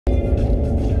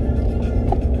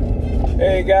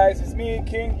Hey guys, it's me,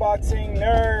 King Boxing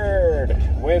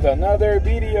Nerd, with another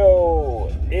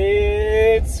video.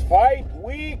 It's fight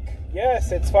week.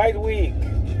 Yes, it's fight week.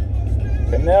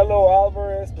 Canelo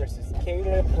Alvarez versus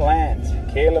Caleb Plant.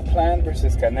 Caleb Plant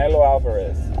versus Canelo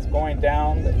Alvarez. It's going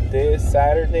down this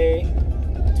Saturday.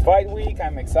 It's fight week.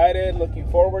 I'm excited, looking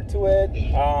forward to it.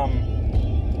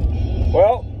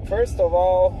 Well, first of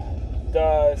all,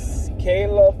 does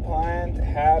Caleb Plant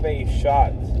have a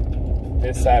shot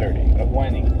this Saturday of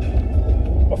winning?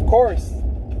 Of course,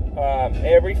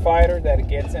 every fighter that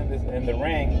gets in the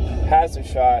ring has a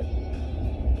shot.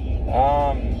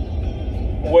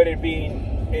 Would it be?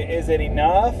 Is it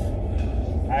enough?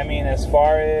 I mean, as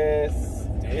far as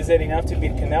is it enough to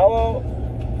beat Canelo?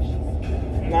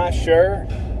 Not sure.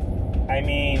 I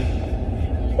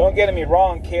mean, don't get me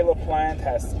wrong. Caleb Plant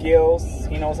has skills.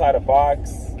 He knows how to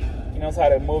box. He knows how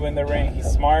to move in the ring. He's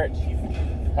smart.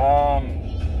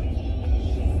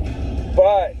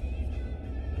 But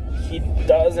he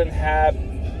doesn't have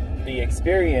the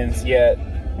experience yet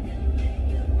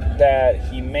that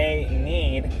he may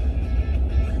need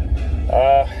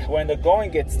when the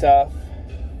going gets tough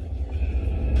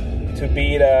to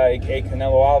beat a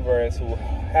Canelo Alvarez, who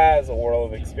has a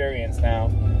world of experience now,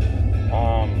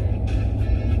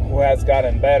 who has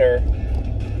gotten better.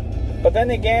 But then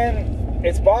again,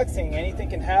 it's boxing. Anything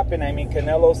can happen. I mean,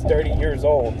 Canelo's 30 years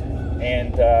old,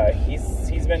 and he's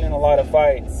been in a lot of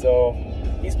fights, so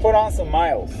he's put on some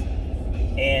miles,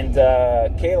 and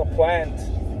Caleb Plant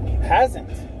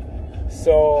hasn't.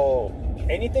 So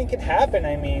anything can happen.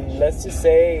 I mean, let's just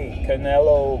say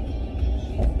Canelo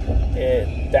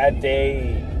that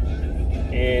day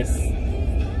is,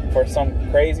 for some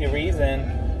crazy reason,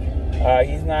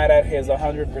 he's not at his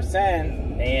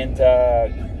 100%, and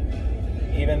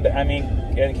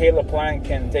and Caleb Plant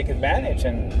can take advantage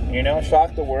and,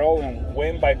 shock the world and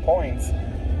win by points.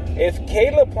 If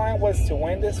Caleb Plant was to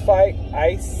win this fight,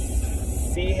 I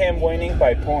see him winning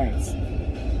by points.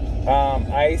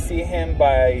 I see him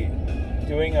by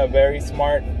doing a very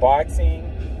smart boxing,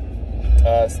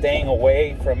 staying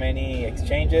away from any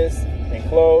exchanges and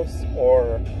close,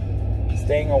 or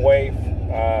staying away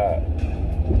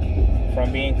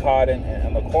from being caught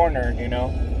in the corner,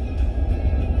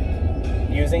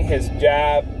 using his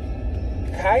jab,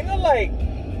 kind of like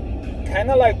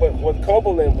what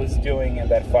Kovalev was doing in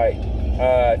that fight.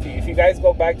 If you guys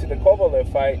go back to the Kovalev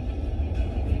fight,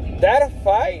 that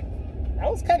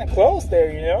was kind of close there,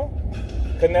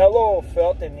 Canelo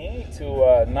felt the need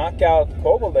to knock out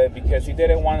Kovalev because he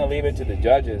didn't want to leave it to the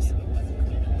judges.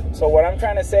 So what I'm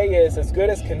trying to say is, as good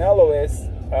as Canelo is,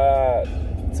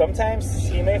 sometimes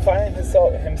he may find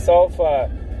himself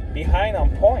behind on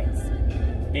points,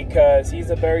 because he's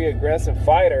a very aggressive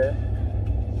fighter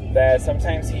that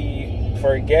sometimes he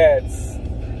forgets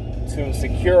to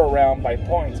secure a round by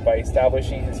points by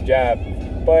establishing his jab.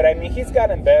 But I mean, he's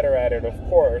gotten better at it, of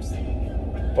course.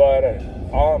 But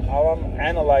all I'm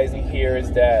analyzing here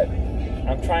is that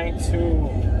I'm trying to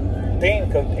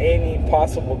think of any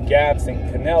possible gaps in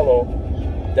Canelo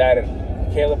that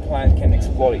Caleb Plant can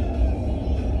exploit.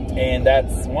 And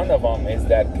that's one of them, is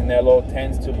that Canelo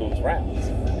tends to lose rounds.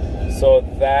 So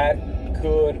that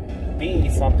could be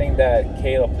something that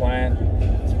Caleb Plant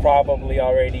is probably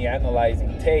already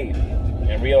analyzing tape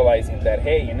and realizing that,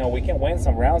 hey, we can win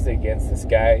some rounds against this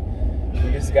guy.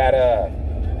 We just gotta,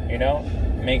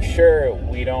 make sure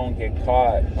we don't get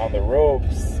caught on the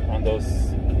ropes on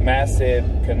those massive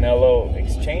Canelo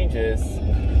exchanges,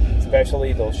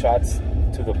 especially those shots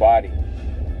to the body.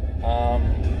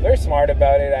 They're smart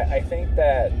about it. I think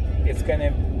that it's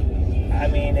gonna,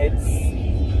 it's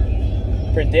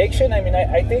prediction.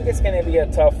 I think it's gonna be a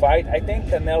tough fight. I think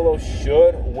Canelo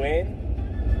should win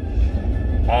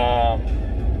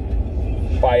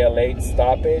by a late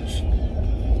stoppage,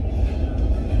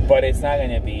 but it's not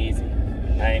gonna be easy.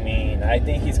 I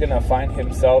think he's gonna find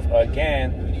himself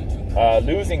again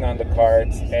losing on the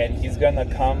cards, and he's gonna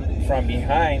come from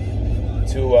behind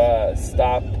to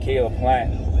stop Caleb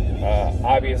Plant.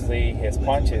 Obviously, his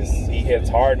punches, he hits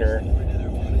harder,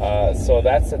 so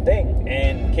that's the thing.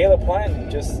 And Caleb Plant,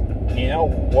 just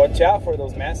watch out for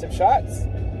those massive shots.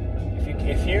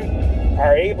 If you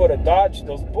are able to dodge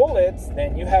those bullets,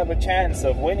 then you have a chance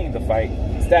of winning the fight.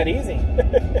 It's that easy.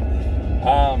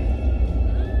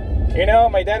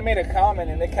 My dad made a comment,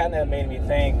 and it kind of made me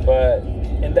think. But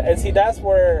and see, that's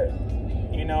where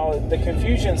the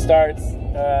confusion starts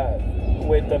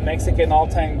with the Mexican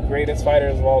all-time greatest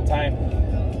fighters of all time.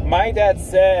 My dad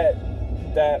said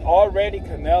that already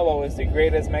Canelo is the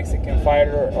greatest Mexican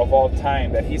fighter of all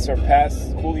time, that he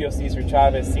surpassed Julio Cesar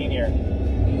Chavez Sr.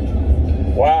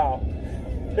 Wow.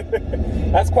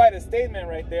 That's quite a statement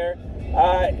right there.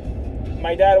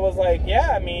 My dad was like,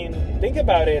 yeah, I mean, think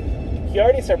about it. He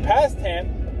already surpassed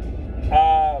him.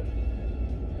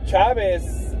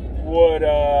 Chavez would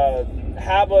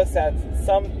have us at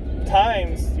some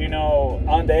times, you know,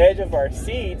 on the edge of our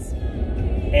seats,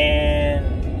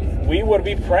 and we would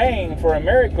be praying for a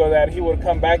miracle that he would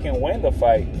come back and win the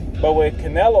fight. But with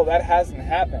Canelo, that hasn't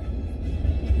happened.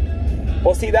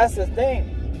 Well, see, that's the thing.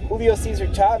 Julio Cesar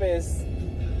Chavez,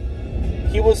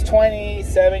 he was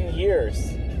 27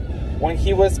 years when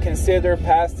he was considered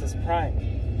past his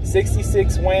prime.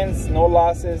 66 wins, no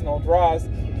losses, no draws,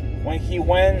 when he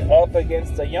went up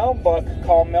against a young buck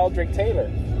called Meldrick Taylor,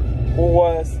 who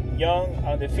was young,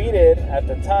 undefeated at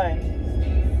the time,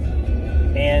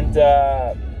 and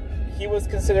he was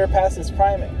considered past his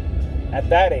prime at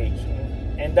that age.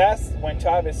 And that's when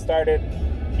Chavez started,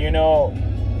 you know,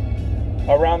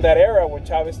 around that era when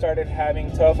Chavez started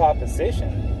having tough opposition.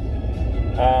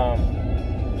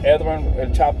 Edwin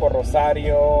El Chapo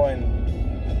Rosario, and,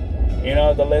 you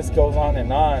know, the list goes on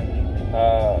and on.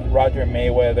 Roger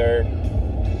Mayweather.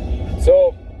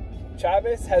 So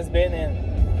Chavez has been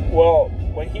in, well,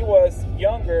 when he was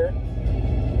younger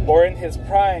or in his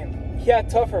prime, he had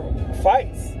tougher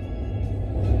fights,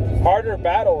 harder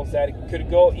battles that could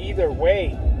go either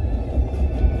way.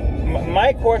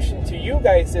 My question to you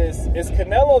guys is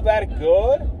Canelo that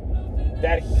good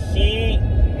that he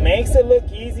makes it look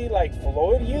easy like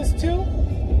Floyd used to?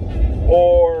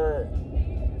 Or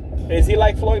is he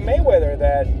like Floyd Mayweather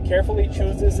that carefully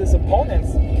chooses his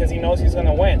opponents because he knows he's going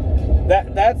to win?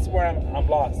 That's where I'm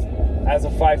lost as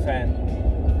a fight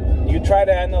fan. You try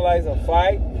to analyze a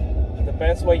fight the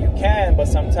best way you can, but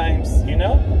sometimes, you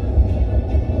know,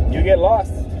 you get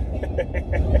lost.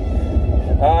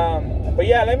 But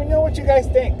yeah, let me know what you guys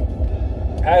think.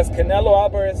 Has Canelo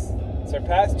Alvarez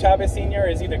surpassed Chavez Sr.?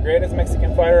 Is he the greatest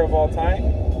Mexican fighter of all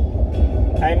time?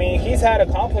 I mean, he's had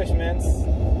accomplishments.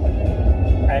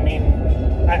 I mean,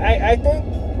 I think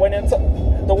when it's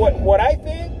what I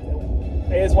think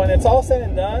is when it's all said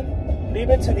and done, leave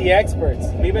it to the experts.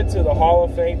 Leave it to the Hall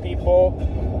of Fame people,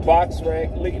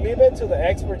 BoxRec. Leave it to the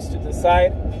experts to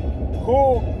decide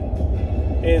who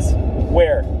is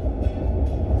where.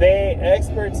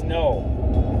 Experts know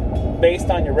based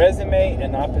on your resume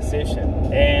and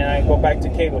opposition. And I go back to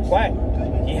Caleb Plant.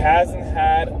 He hasn't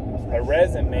had a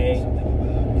resume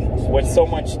with so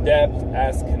much depth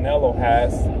as Canelo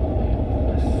has.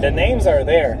 The names are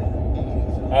there.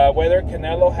 Whether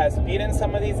Canelo has beaten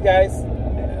some of these guys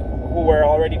who were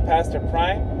already past their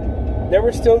prime, there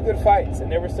were still good fights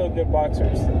and there were still good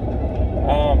boxers.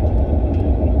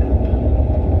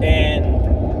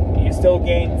 And you still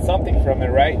gain something from it,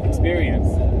 right? Experience.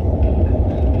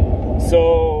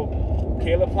 So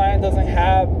Caleb Plant doesn't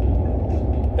have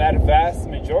that vast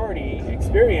majority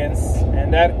experience,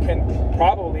 and that can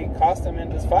probably cost him in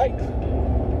this fight.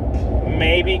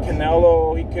 Maybe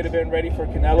Canelo, he could have been ready for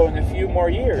Canelo in a few more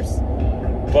years.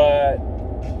 But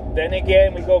then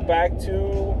again, we go back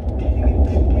to,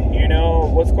 you know,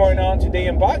 what's going on today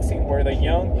in boxing, where the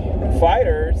young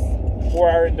fighters who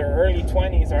are in their early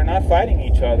 20s are not fighting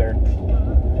each other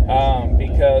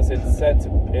because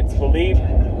it's believed,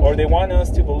 or they want us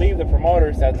to believe, the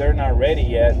promoters, that they're not ready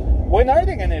yet. When are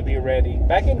they going to be ready?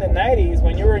 Back in the 90s,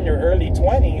 when you were in your early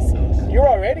 20s, you're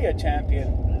already a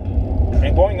champion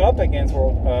and going up against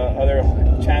other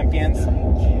champions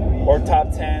or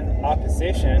top 10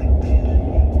 opposition,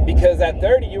 because at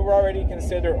 30 you were already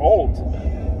considered old.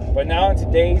 But now in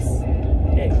today's,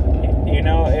 you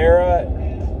know, era,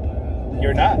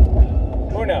 you're not.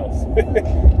 Who knows?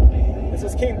 This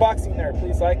is King Boxing Nerd.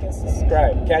 Please like and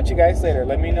subscribe. Catch you guys later.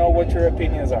 Let me know what your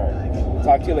opinions are.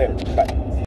 Talk to you later. Bye.